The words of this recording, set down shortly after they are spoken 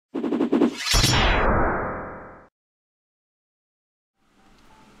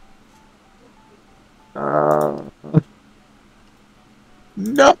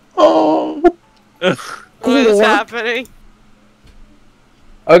No. What is happening?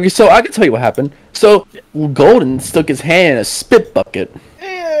 Okay, so I can tell you what happened. So Golden stuck his hand in a spit bucket.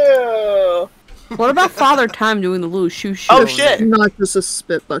 Ew. What about Father Time doing the little shoo shoo? Oh shit! Not just a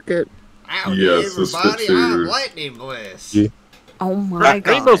spit bucket. Howdy, Yes, the everybody. spit I'm shooter. Lightning Bliss. Yeah. Oh my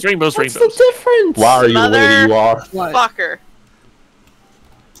god. Rainbows, What's the difference? Why are you the way you are? What? Fucker.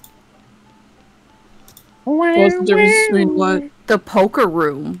 What's the difference between what? The poker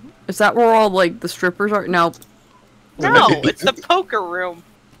room. Is that where all like the strippers are? No. No, it's the poker room.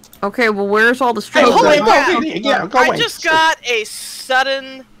 Okay, well where's all the Hey, strippers? holy go, crap! yeah, go I away. just got a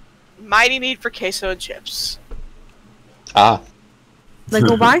sudden mighty need for queso and chips. Ah. Then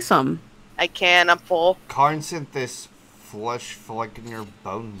go buy some. I can, I'm full. Karn sent this flesh flicking your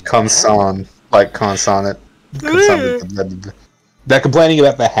bones. Consonant. Like consonant. Consonant. They're complaining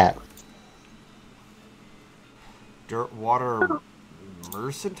about the hat. Dirt water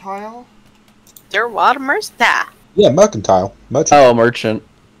mercantile? They're water mercantile. Yeah, mercantile. Merchant. Oh, merchant.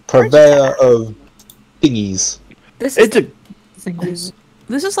 Purveyor of thingies. This It's is a.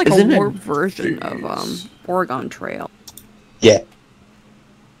 this is like Isn't a it- warped version of Oregon Trail. Yeah.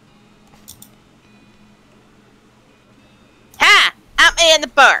 Hi, I'm Ann the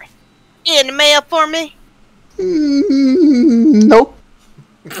Bird. In the mail for me? Nope.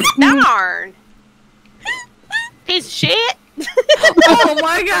 Darn. Piece of shit. Oh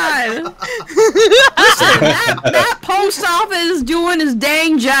my god! Listen, that post office is doing his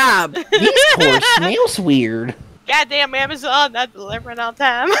dang job. This horse smells weird. Goddamn Amazon, not delivering on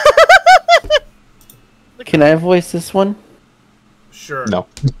time. Can I voice this one? Sure. No.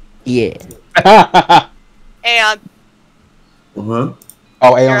 Yeah. And Oh,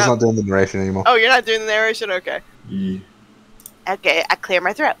 Aeon's You're not doing the narration anymore. oh, you're not doing the narration? Okay. Yeah. Okay, I clear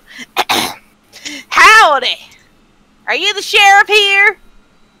my throat. Howdy! Are you the sheriff here?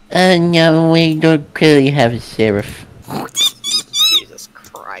 No, we don't really have a sheriff. Jesus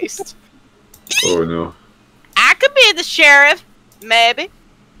Christ. Oh no. I could be the sheriff, maybe.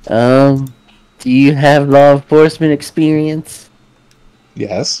 Do you have law enforcement experience?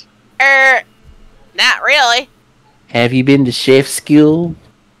 Yes. Not really. Have you been to chef school?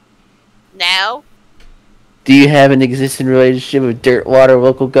 No. Do you have an existing relationship with Dirtwater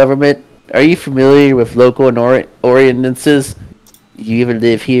local government? Are you familiar with local and ordinances? Do you even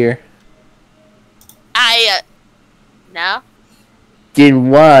live here? No. Then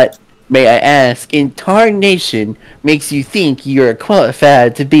what, may I ask, in tarnation makes you think you're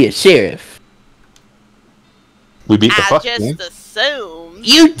qualified to be a sheriff? We beat the I fuck. just man. assumed.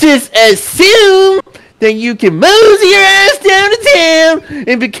 You just assume that you can mosey your ass down to town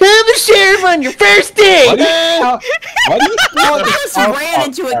and become a sheriff on your first day. Why do you I call just ran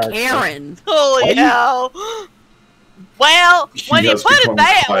into a Karen. Holy hell. Well, when you has put it become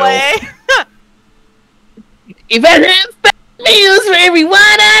that wild. way. If I have 5 meals for every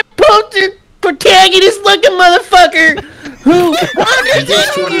one-eyed protagonist-looking motherfucker who wanders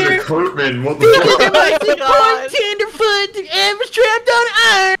in here, Kurtman, what Oh my God. tenderfoot ever strapped on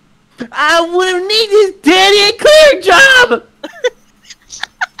iron, I wouldn't need this daddy clear job.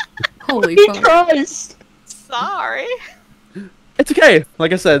 Holy fuck. Christ! Sorry. It's okay.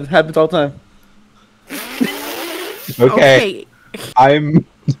 Like I said, it happens all the time. Okay, I'm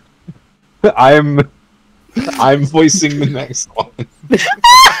voicing the next one. Because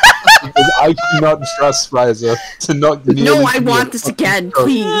I cannot trust Riza to not No, nearly I be want a this fucking again, jerk.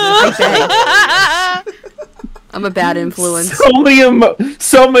 please. I beg. I'm a bad influence.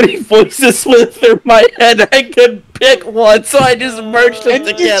 So many voices went through my head. I couldn't pick one, so I just merged them And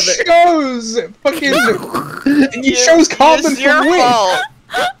you together. chose fucking. And you chose Carmen It's your from Wish. fault.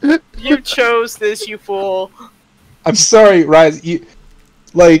 You chose this, you fool. I'm sorry, Rise. You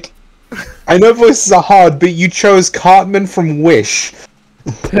like. I know voices are hard, but you chose Cartman from Wish.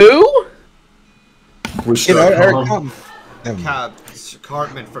 Who? You know, Eric Cartman.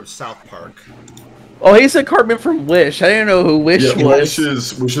 Cartman from South Park. Oh, he said Cartman from Wish. I didn't know who Wish Yeah, was.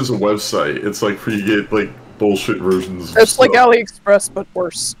 Wish is a website. It's like where you get like bullshit versions. Of It's like stuff. AliExpress, but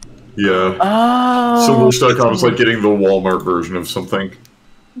worse. Yeah. Oh. So Wish.com is like getting the Walmart version of something.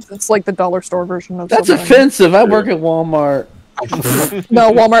 It's like the dollar store version of That's something. offensive. I work at Walmart.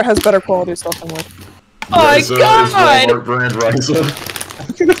 No, Walmart has better quality stuff than Wish. Oh my Ryza is God. Walmart brand Ryza. I'm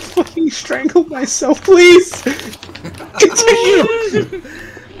gonna fucking strangle myself, please. Continue.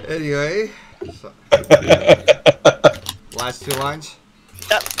 Anyway. So, last 2 lines.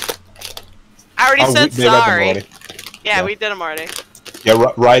 I already Oh, said they read them sorry. already. Yeah, we did them already. Yeah,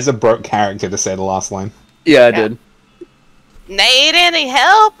 Ryza broke character to say the last line. Yeah, I Yeah. did. Need any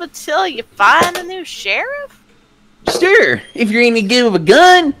help until you find a new sheriff? Sure, if you're in the give of a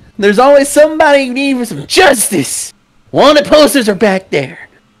gun, there's always somebody you need for some justice. Wanted posters are back there.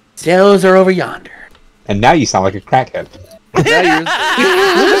 Cells are over yonder. And now you sound like a crackhead. Listen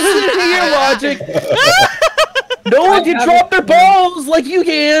to your logic. No one can drop their balls like you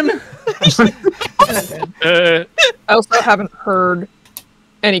can. I also haven't heard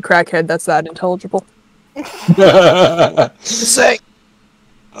any crackhead that's that intelligible. Just say.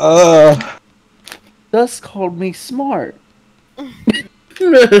 Thus called me smart. What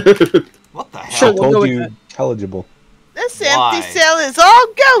the hell? Sure, I we'll go told with you that. intelligible. This Why? empty cell is all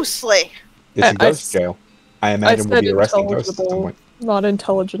ghostly. It's a I ghost jail. I imagine we'll said be arresting ghosts at some intelligible, point. not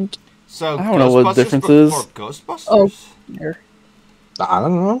intelligent. So I don't know what the difference is. Ghostbusters? Oh, here. I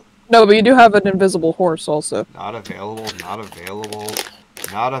don't know. No, but you do have an invisible horse also. Not available, not available,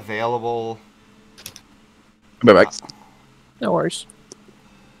 not available. Be back. No worries.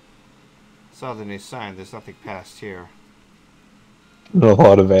 Saw the new sign, there's nothing past here. Not a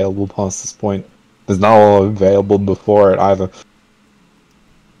lot available past this point. There's not a lot available before it either.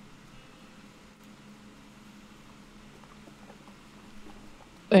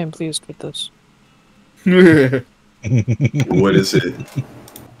 I am pleased with this. What is it?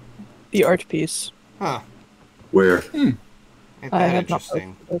 The art piece. Huh. Where? Ain't I that have not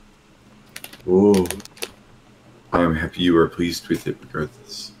interesting? posted Oh. I'm happy you are pleased with it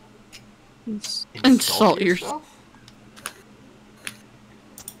regardless. it. Insult yourself.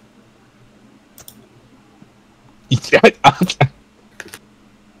 You can't.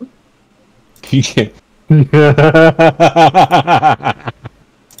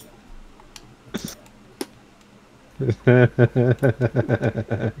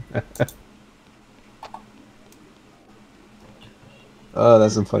 Oh,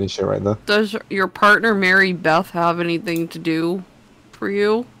 that's some funny shit right there. Does your partner Mary Beth have anything to do for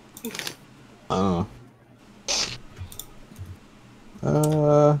you? Oh.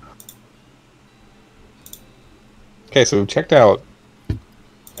 Okay, so we've checked out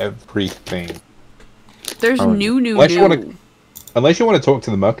everything. There's Oh, new. Unless you want to talk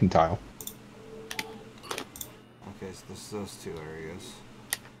to the mercantile. Okay, so this is those two areas.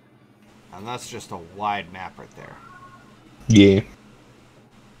 And that's just a wide map right there. Yeah.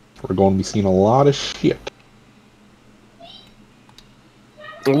 We're going to be seeing a lot of shit.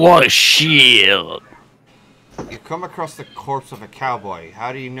 What a shield. You come across the corpse of a cowboy.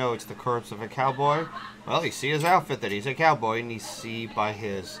 How do you know it's the corpse of a cowboy? Well, you see his outfit that he's a cowboy, and you see by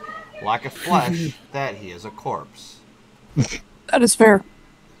his lack of flesh that he is a corpse. That is fair.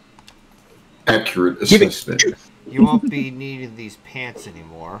 Accurate assessment. You won't be needing these pants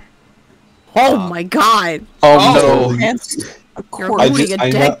anymore. Oh my god! Oh, no. Pants. A You're corpse. I looting just- a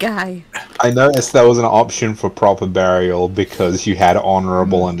I dead know- guy. I noticed there was an option for proper burial because you had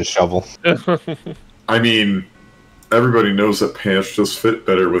honorable and a shovel. I mean, everybody knows that pants just fit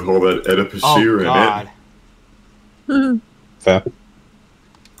better with all that Oedipus Oh, sear in God. it. Fair.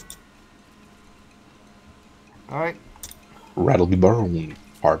 Alright. Rattle be burned,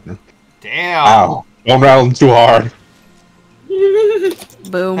 partner. Damn. Ow. Don't rattle him too hard.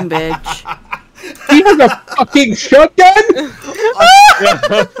 Boom, bitch. He has a fucking shotgun?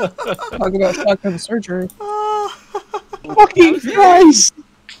 Talk about shotgun surgery. Fucking Christ!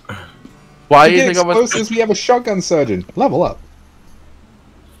 Why To do you get think I was? explosives, we have a shotgun surgeon. Level up.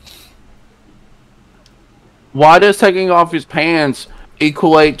 Why does taking off his pants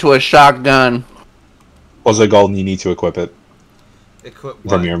equate to a shotgun? Also, Golden, you need to equip it Equip from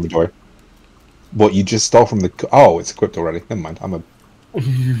what? your inventory. What you just stole from the... Oh, it's equipped already. Never mind. I'm a...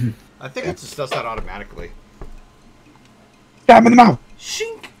 I think it just does that automatically. Stab him in the mouth!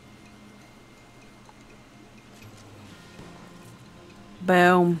 Shink.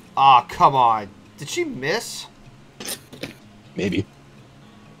 Boom. Aw, come on. Did she miss? Maybe.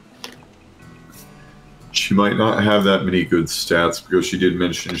 She might not have that many good stats because she did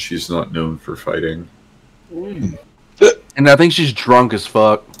mention she's not known for fighting. And I think she's drunk as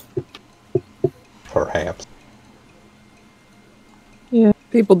fuck. Perhaps. Yeah,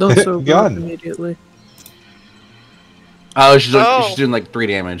 people don't sober Gun. up immediately. Oh, she's like, Oh. she's doing like 3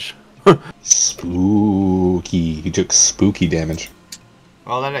 damage. Spooky. He took spooky damage.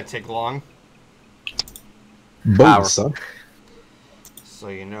 Well, that didn't take long. Boom, Power. son. So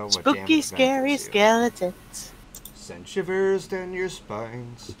you know what Spooky, damage scary benefits you. skeletons. Send shivers down your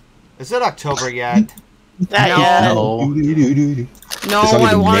spines. Is it October yet? Not yet. No. Doo-doo-doo-doo-doo. No, It's not I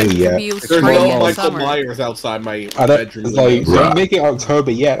even want it May to yet. be There's spring no and Michael summer. Myers outside my I don't, bedroom. it's like, window. don't make it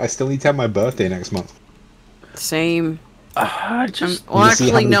October yet. I still need to have my birthday next month. Same. Just Well, You see how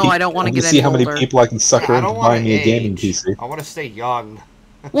actually, many no, peop- I don't want to you get see any how many older. people I can sucker I into don't want buying to me a gaming age. PC. I want to stay young.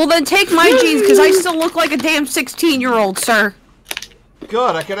 Well, then take my genes, because I still look like a damn 16-year-old, sir.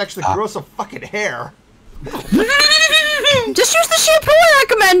 Good, I could actually grow some fucking hair. Just use the shampoo I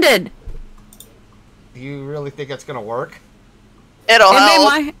recommended. Do you really think that's gonna work? It'll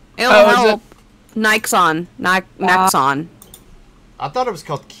help. It'll Oh, is help. Nixon. Nexon. I thought it was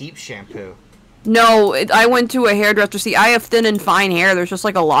called Keep Shampoo. No, I went to a hairdresser. See, I have thin and fine hair. There's just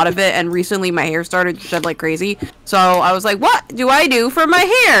like a lot of it, and recently my hair started to shed like crazy. So I was like, "What do I do for my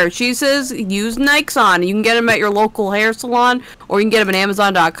hair?" She says, "Use Nixon. You can get them at your local hair salon, or you can get them at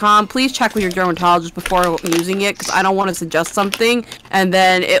Amazon.com. Please check with your dermatologist before using it, because I don't want to suggest something and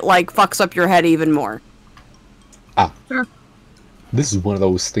then it like fucks up your head even more." This is one of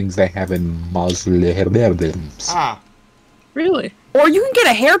those things they have in mausoleums. Ah, Really? Or you can get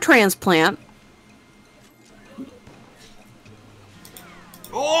a hair transplant.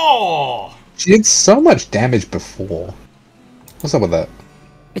 oh! She did so much damage before. What's up with that?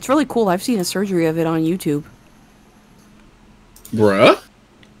 It's really cool. I've seen a surgery of it on YouTube. Bruh?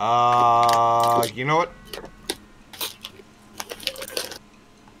 You know what?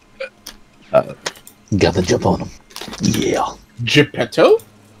 Gotta jump on him. Yeah. Geppetto?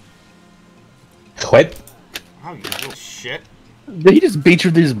 What? Oh, you little shit. He just beat you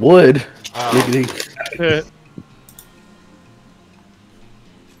with his wood. Oh. Giggity.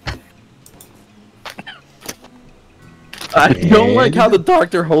 I don't like how the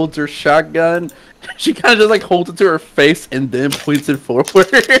doctor holds her shotgun. She kind of just like holds it to her face and then points it forward.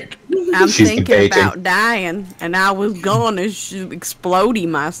 I'm She's thinking debating. about dying, and I was gonna exploding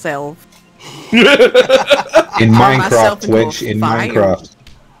myself. In myself Minecraft, into a Twitch, in fire. Minecraft.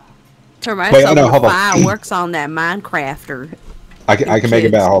 Turn Wait, myself no, on hold on. fire. Works on that Minecrafter. I can make it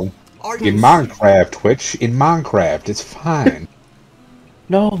Kids. better. Hold on. Are In you Minecraft, Twitch, in Minecraft, it's fine.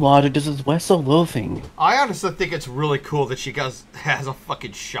 No, Logic, this is West of Loathing. I honestly think it's really cool that she has a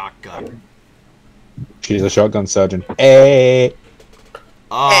fucking shotgun. She's a shotgun surgeon. Hey!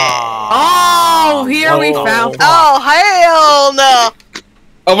 Oh, here we found. Oh, hell no!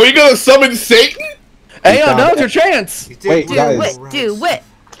 Are we gonna summon Satan? Hey, found now's it. your chance. You did Wait, look guys. at the Do rest. it.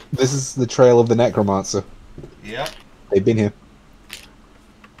 This is the trail of the necromancer. Yep. They've been here.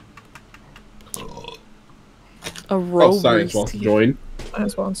 A robe. Oh, Science wants to join.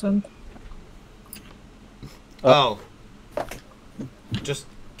 As Swanson. Oh. Just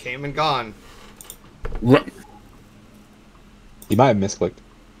came and gone. Ru- You might have misclicked.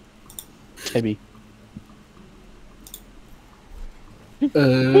 Maybe.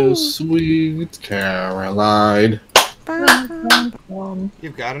 Oh, sweet Caroline.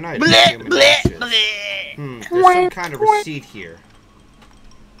 You've got an item. Human ashes. There's some kind of receipt here.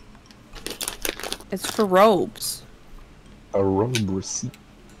 It's for robes. A robe receipt.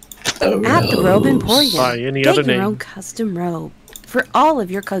 At the Robe Emporium. By any Get other your name. own custom robe for all of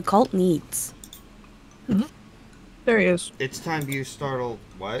your occult needs. There he is. It's time you startle.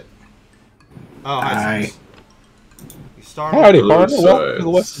 What? Oh, hi. You Howdy, started. partner. Welcome to the size.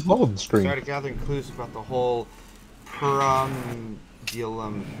 West of Loathing stream. Started gathering clues about the whole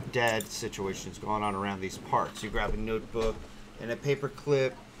perambulum dead situations going on around these parts. You grab a notebook and a paper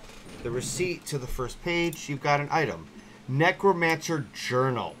clip. The receipt to the first page. You've got an item. Necromancer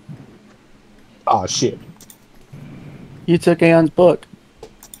Journal. Oh shit. You took Aeon's book.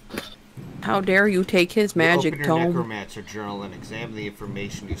 How dare you take his magic Open your tome? Necromancer Journal and examine the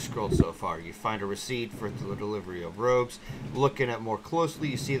information you've scrolled so far. You find a receipt for the delivery of robes. Looking at more closely,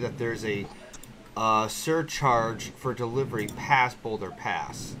 you see that there's a surcharge for delivery past Boulder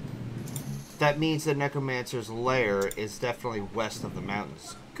Pass. That means the Necromancer's lair is definitely west of the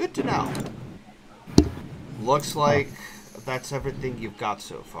mountains. Good to know. Looks like that's everything you've got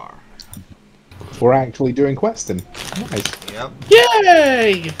so far. We're actually doing questing. Nice. Yep.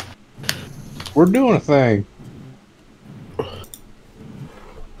 Yay! We're doing a thing.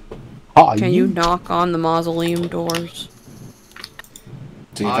 Oh, Can you knock on the mausoleum doors?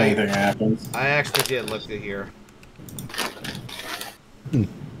 See if anything happens. I actually did look to here.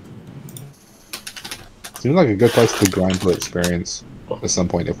 Seems like a good place to grind for experience at some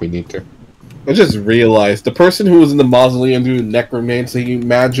point if we need to. I just realized the person who was in the mausoleum doing necromancy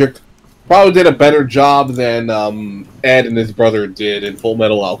magic probably did a better job than Ed and his brother did in Full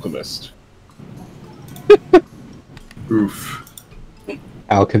Metal Alchemist. Oof.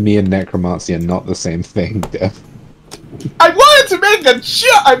 Alchemy and necromancy are not the same thing, Dev. I wanted to make a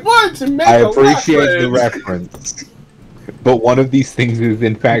I wanted to make I a appreciate the reference. reference. But one of these things is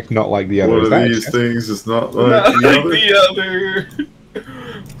in fact not like the other. One Is of that these just- things is not Not like the like other. the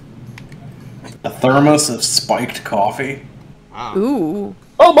other. A thermos of spiked coffee. Wow. Ooh.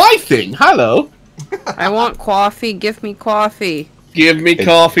 Oh, my thing. Hello. I want coffee. Give me coffee. Give me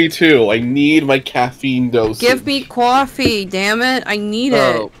coffee too. I need my caffeine dosage. Give me coffee. Damn it! I need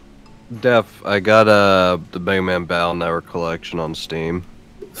it. Def, I got the Mega Man Battle Network collection on Steam.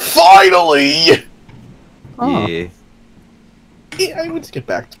 Finally! Oh. Yeah. Yeah, I want to get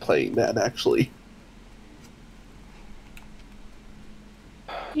back to playing that actually.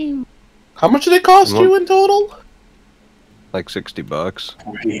 How much did it cost you in total? Like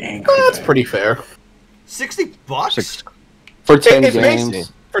 $60. That's pretty fair. $60? For 10 It's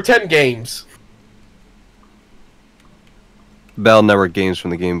games. for 10 games. Battle Network games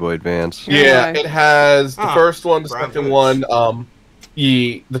from the Game Boy Advance. Yeah, it has the first one, the Brown second goods. one,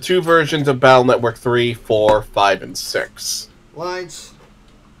 the two versions of Battle Network 3, 4, 5, and 6. Lines.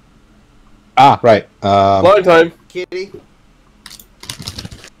 Ah, right. Long time. Kitty.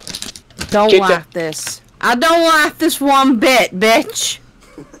 Don't Get like this. I don't like this one bit, bitch.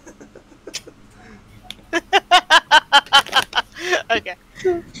 Okay.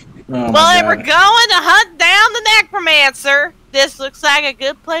 Oh Well, if we're going to hunt down the necromancer, this looks like a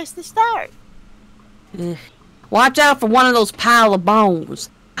good place to start. Watch out for one of those pile of bones.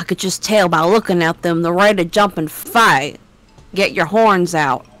 I could just tell by looking at them they're ready to jump and fight. Get your horns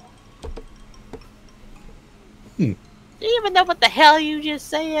out. Do you even know what the hell you just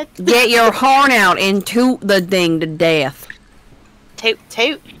said? Get your horn out into the thing to death. Toot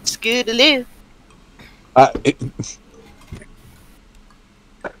toot, scootaloo.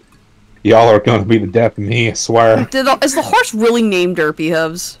 Y'all are gonna be the death of me, I swear. Is the horse really named Derpy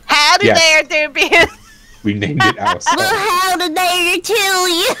Hubs? Howdy Yes. there, Derpy. We named it ourselves. How did they kill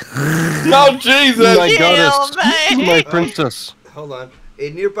you? No, Jesus! My goddess! baby. My princess! Hold on. A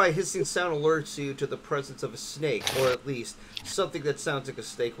nearby hissing sound alerts you to the presence of a snake, or at least something that sounds like a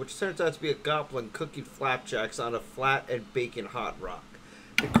snake, which turns out to be a goblin cooking flapjacks on a flat and baking hot rock.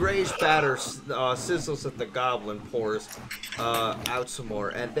 The grayish batter sizzles as the goblin pours out some more,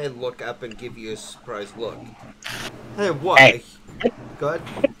 and then look up and give you a surprised look. Hey, what? Hey. Go ahead.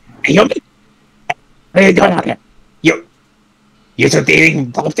 Hey, you, what are you doing out here? You two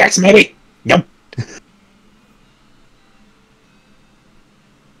eating flapjacks, maybe? Nope.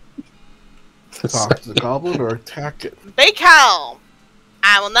 Talk to the goblin or attack it? Be calm.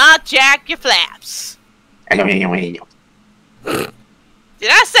 I will not jack your flaps. Did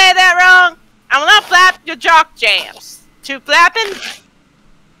I say that wrong? I will not flap your jock jams. To flapping?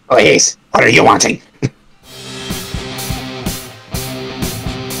 Please, what are you wanting?